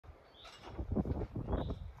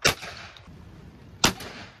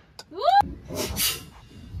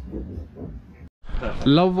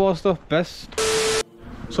Love was the best.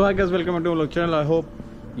 So hi guys, welcome to my vlog channel. I hope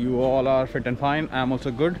you all are fit and fine. I'm also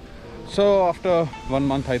good. So after 1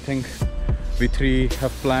 month, I think we three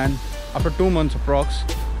have planned, after 2 months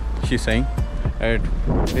approx, she's saying, and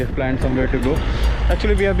we have planned somewhere to go.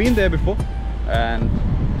 Actually we have been there before, and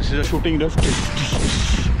this is a shooting range,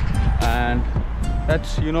 and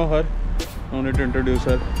that's, you know her, no need to introduce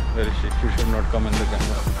her. Where is she? She should not come in the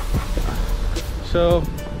camera. So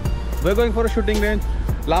we're going for a shooting range.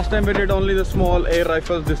 Last time we did only the small air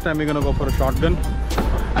rifles. This time we're gonna go for a shotgun.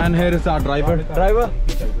 And here is our driver. Driver!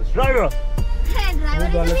 Driver!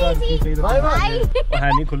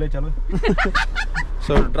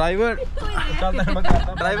 So driver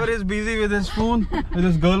is busy with his phone, with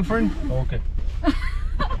his girlfriend. Okay.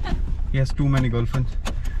 He has too many girlfriends.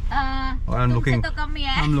 I'm looking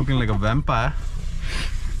like a vampire.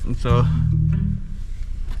 So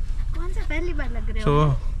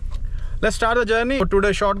let's start the journey. For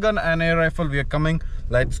today, shotgun and air rifle, we are coming.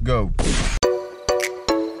 Let's go.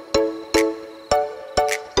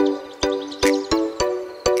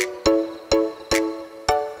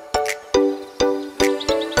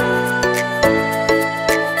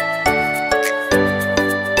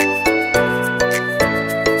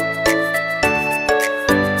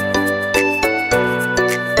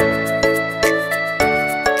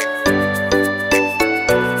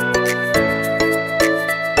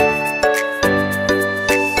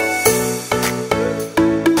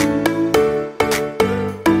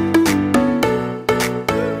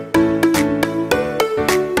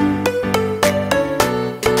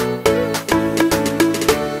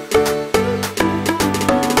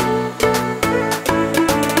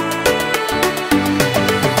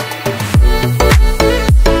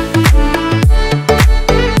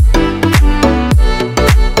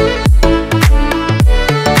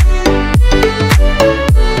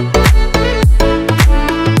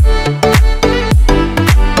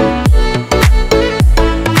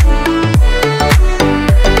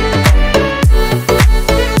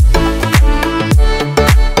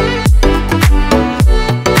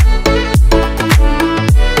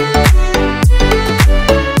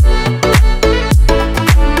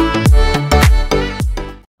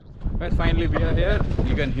 Finally we are here.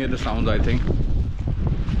 You can hear the sounds, I think.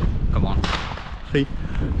 Come on. See?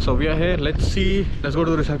 So we are here. Let's see. Let's go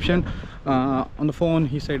to the reception. On the phone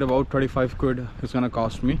he said about 35 quid it's gonna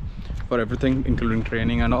cost me for everything, including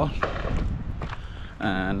training and all.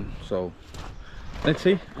 And so let's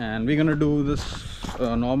see. And we're gonna do this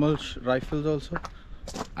normal rifles also.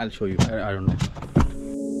 I'll show you. I don't know.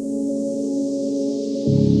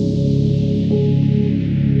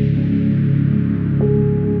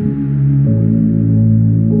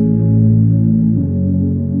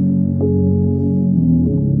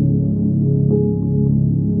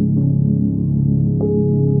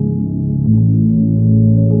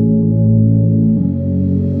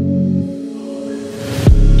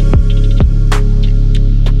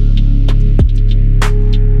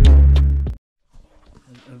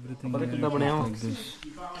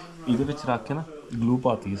 ਇਹਦੇ ਵਿੱਚ ਰੱਖ ਕੇ ਨਾ glue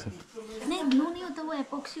ਪਾਤੀ ਸਿਰ नहीं glue नहीं होता वो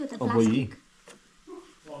epoxy होता है plastic.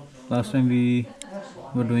 Last time we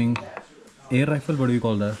were doing air rifle. What do you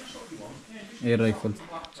call that? Air rifle.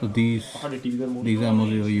 So these ammos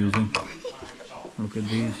we were using. Okay,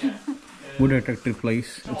 these wood attractive place.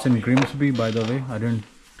 It's in Grimsby, by the way. I didn't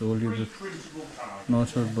told you this. Not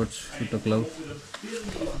sure, but shoot a cloud.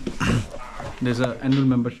 There's an annual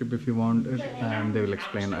membership if you want it, and they will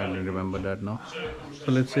explain. I don't remember that now.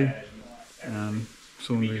 So let's see. And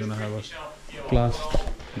soon we're gonna have a class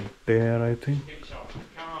there, I think.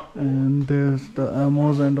 And there's the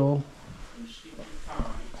ammos and all.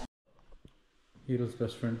 Hero's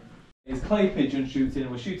best friend. It's clay pigeon shooting,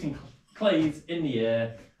 and we're shooting clays in the air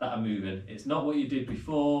that are moving. It's not what you did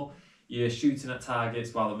before. You're shooting at targets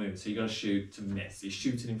while they're moving, so you've got to shoot to miss. You're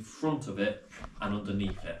shooting in front of it and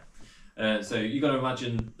underneath it. So you've got to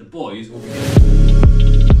imagine the boys will be...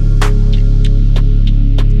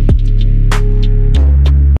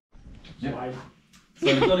 Yeah.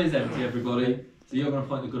 So the gun is empty, everybody. So you're going to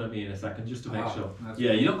point the gun at me in a second, just to make sure.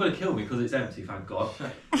 Yeah, you're not going to kill me because it's empty, thank God.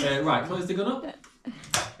 Right, close the gun up.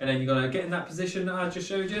 And then you're going to get in that position that I just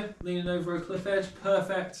showed you, leaning over a cliff edge.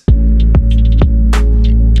 Perfect.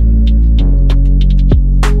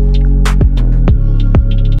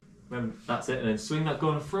 That's it, and then swing that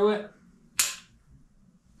gun through it.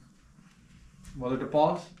 Was it a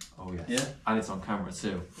pause? Oh yes. Yeah. And it's on camera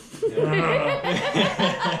too.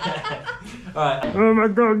 Alright. oh my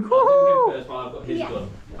god I'll do him first while I've got his gun.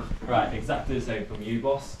 Right, exactly the same from you,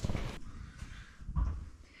 boss.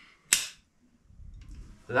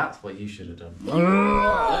 That's what you should have done.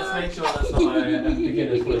 Let's make sure that's not a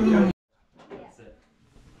beginner's fluke. That's it.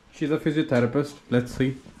 She's a physiotherapist. Let's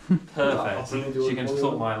see. Perfect. She can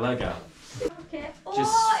sort my leg out. Okay. Oh,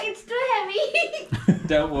 Just- it's too heavy.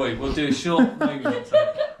 Don't worry, we'll do a short movement.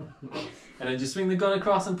 And then just swing the gun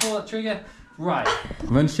across and pull that trigger. Right.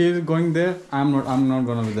 When she is going there, I'm not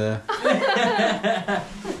gonna be there. Just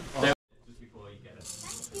before you get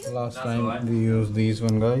it. Last That's time alright. we used these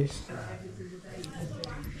one, guys.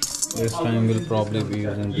 This time we'll probably be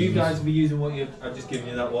using You these. guys will be using what I've just given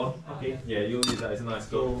you that one. Okay. Yeah, you'll use that as a nice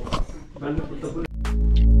gun.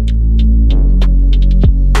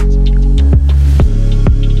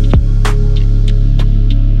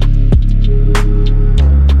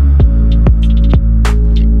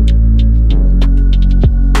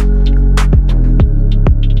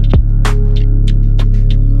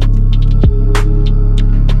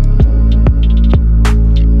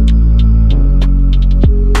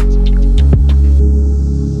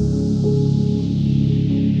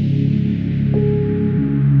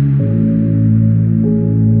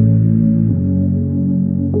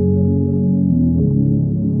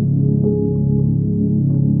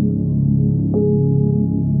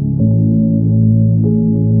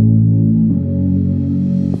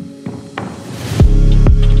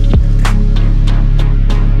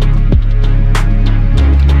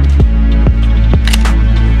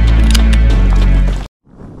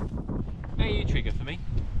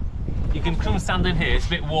 You can come stand in here, it's a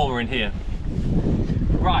bit warmer in here.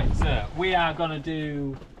 Right, so we are going to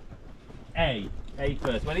do A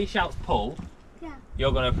first. When he shouts pull, Yeah.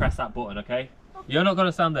 you're going to press that button, okay? You're not going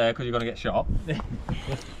to stand there because you're going to get shot.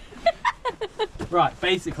 Right,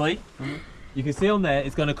 basically, you can see on there,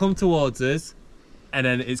 it's going to come towards us and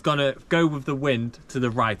then it's going to go with the wind to the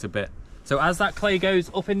right a bit. So as that clay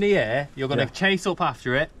goes up in the air, you're going to chase up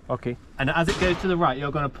after it. Okay. And as it goes to the right,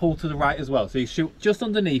 you're going to pull to the right as well. So you shoot just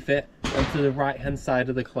underneath it and to the right hand side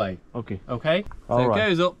of the clay. Okay. Okay? So All it right.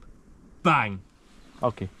 goes up, bang.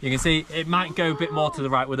 Okay. You can see it might go a bit more to the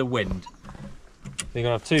right with the wind. You're going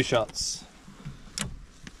to have 2 shots.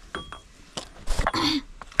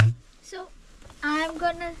 So I'm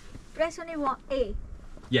gonna press only one A.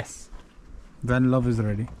 Yes. When love is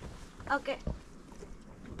ready. Okay.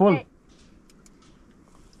 Pull. Right.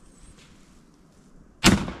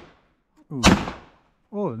 Ooh.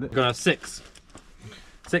 Oh, We're going to have 6.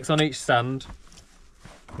 6 on each stand.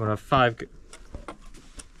 We're going to have 5.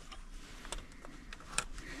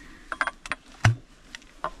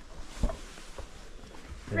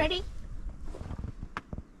 Ready?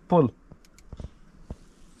 Pull.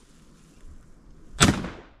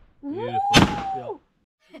 Beautiful.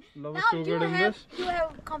 love Now you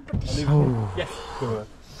have competition. Oh, Yes.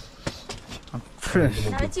 fresh.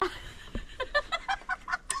 Now it's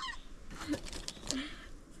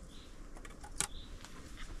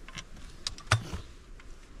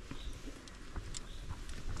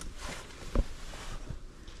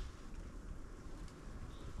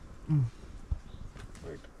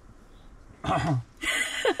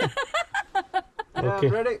Okay.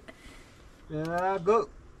 Ready? Yeah, go.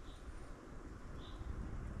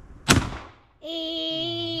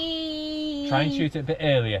 A. Try and shoot it a bit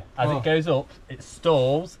earlier. As Oh. it goes up, it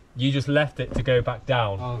stalls. You just left it to go back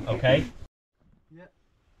down. Oh. Okay?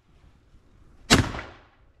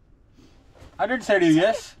 I did say to you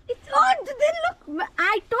yes. It's odd. Then look,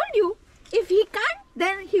 I told you. If he can't,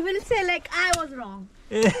 then he will say like I was wrong.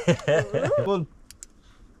 Pull.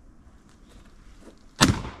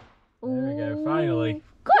 There we go, finally.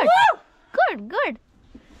 Good. Good. Good.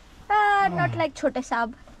 Not like Chote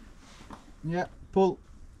Saab. Yeah, pull.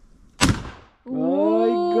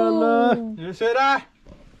 Ooh. You say that?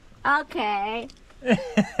 Okay.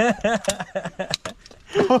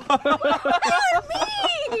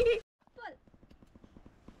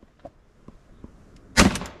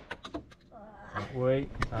 Wait,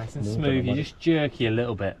 nice and smooth. You just jerky a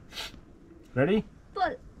little bit. Ready?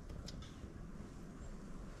 Pull.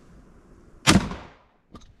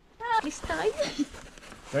 This time.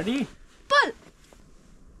 Ready? Pull.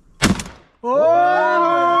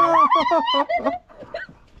 Oh!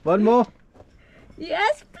 One more.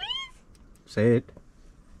 Yes, please. Say it.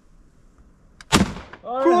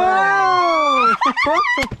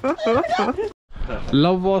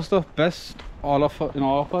 Love was the best. All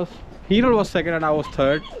of us. Hero was second and I was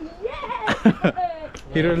third.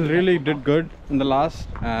 Hero really did good in the last,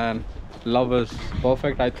 and Love was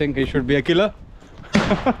perfect. I think he should be a killer.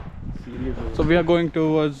 So we are going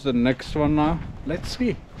towards the next one now. Let's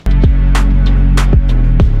see.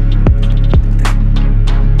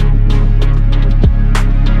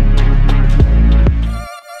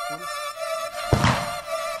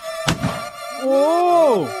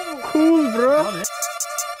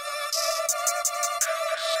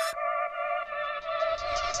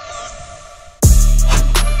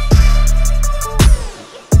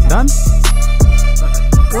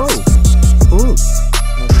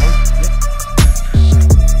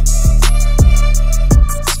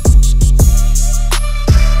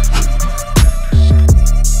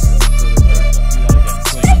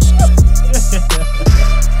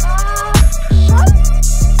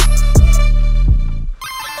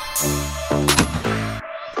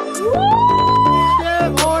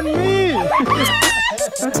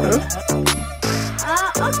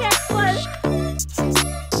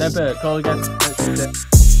 No bird. Call again. Let's do it.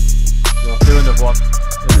 No, do another one.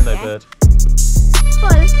 There's no bird. Full.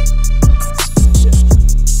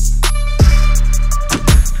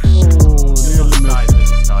 Time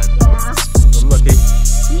this time. Yeah. Unlucky.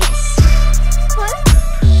 Yes.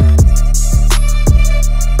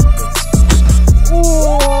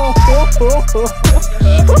 Full.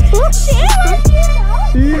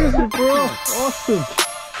 Seriously, bro, awesome.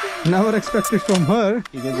 Never expected from her.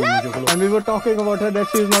 And we were talking about her that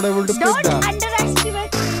she is not able to pick Don't that.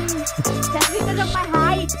 underestimate me. Just because of my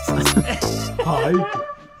height. Height.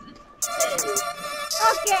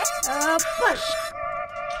 Okay. Pull.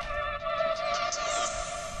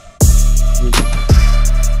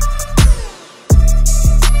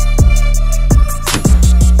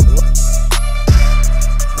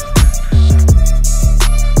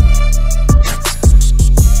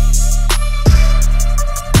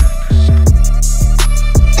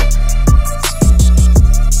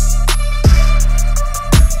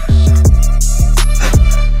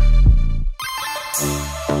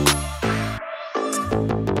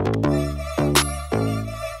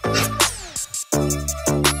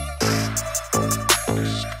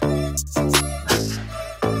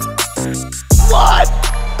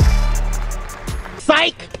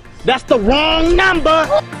 That's the wrong number.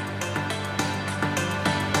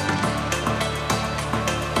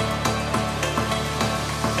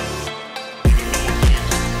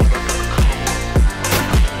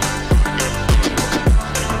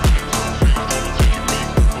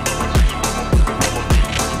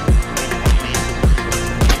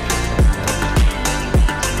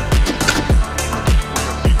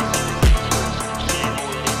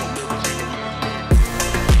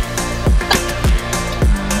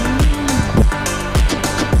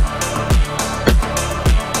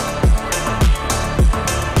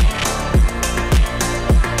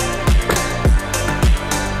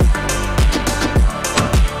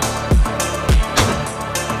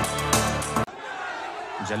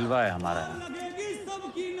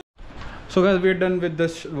 So guys, we're done with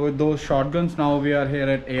this with those shotguns. Now we are here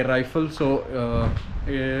at air rifle. So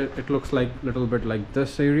it looks like little bit like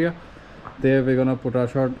this area. There we're gonna put our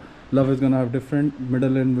shot. Love is gonna have different.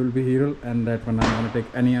 Middle end will be hero, and that one I'm gonna take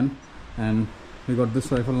any end. And we got this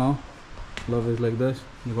rifle now. Love is like this.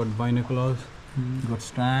 We got binoculars. We got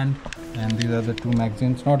stand, and these are the two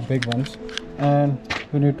magazines, not big ones. And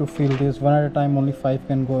we need to fill these one at a time. Only 5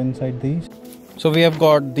 can go inside these. So we have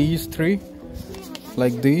got these 3.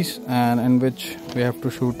 Like these, and in which we have to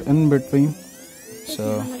shoot in between.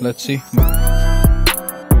 So let's see.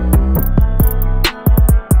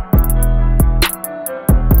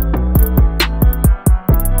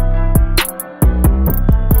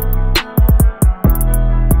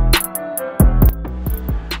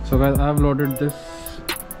 So guys, I have loaded this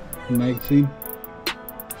magazine.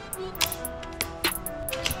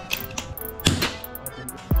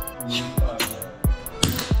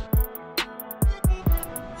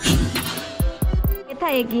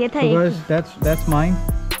 So guys, that's mine.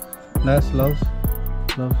 That's Love's.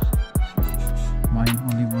 Mine,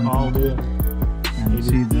 only one. Oh dear. And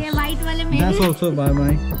see this. ये white वाले मेरे. That's also by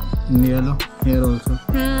mine. In yellow. Here also.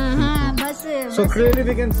 हाँ बस. So clearly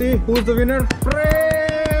we can see who's the winner.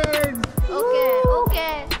 Praise!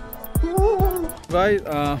 Okay. Guys,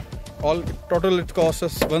 all total it costs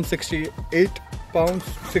us £168,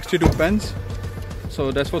 62 pence.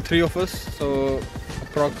 So that's for 3 of us. So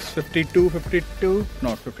approx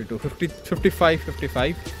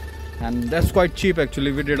 55, and that's quite cheap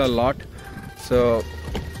actually. We did a lot. So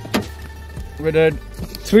we did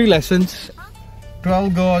 3 lessons,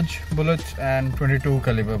 12 gauge bullets and 22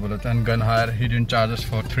 caliber bullets, and gun hire he didn't charge us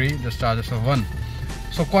for 3, just charge us for 1.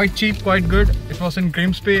 So quite cheap, quite good. It was in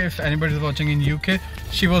Grimsby. If anybody is watching in UK,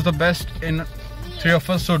 she was the best in 3 of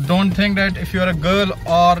us. So don't think that if you are a girl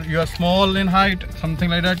or you are small in height, something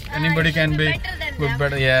like that, anybody can be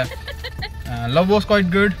better. Yeah. Love was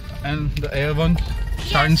quite good, and the air one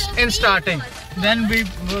starting. Then we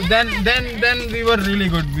were really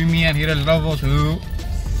good. Me and Hira, Love was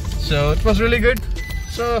so it was really good.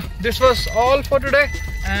 So this was all for today,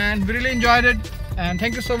 and we really enjoyed it. And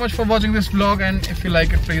thank you so much for watching this vlog. And if you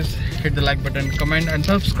like it, please hit the like button, comment, and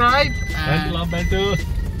subscribe. And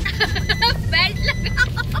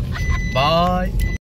bye.